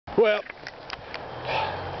Well,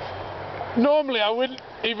 normally I wouldn't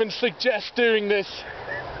even suggest doing this.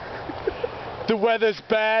 The weather's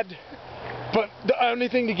bad, but the only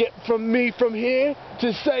thing to get from me from here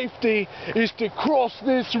to safety is to cross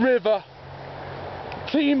this river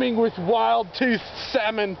teeming with wild-toothed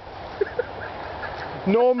salmon.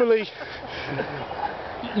 Normally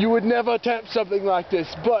you would never attempt something like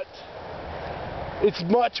this, but it's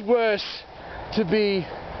much worse to be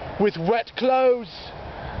with wet clothes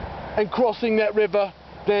and crossing that river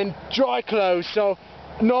than dry clothes. So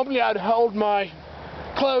normally I'd hold my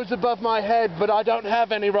clothes above my head, but I don't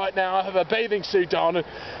have any right now. I have a bathing suit on,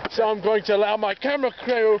 so I'm going to allow my camera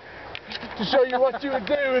crew to show you what you would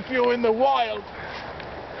do if you were in the wild.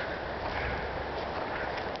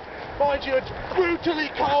 Mind you, it's brutally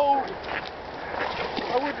cold.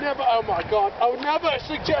 I would never, oh my god, I would never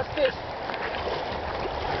suggest this.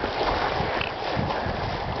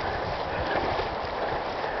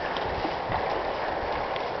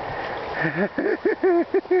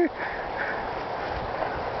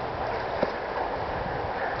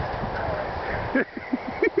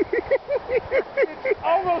 It's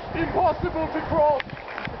almost impossible to cross.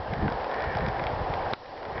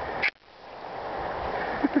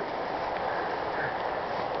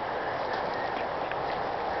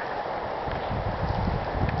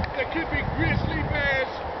 There could be grizzly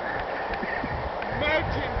bears,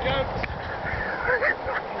 mountain goats,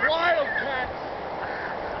 wild cats,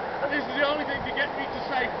 and this is the only thing to get me to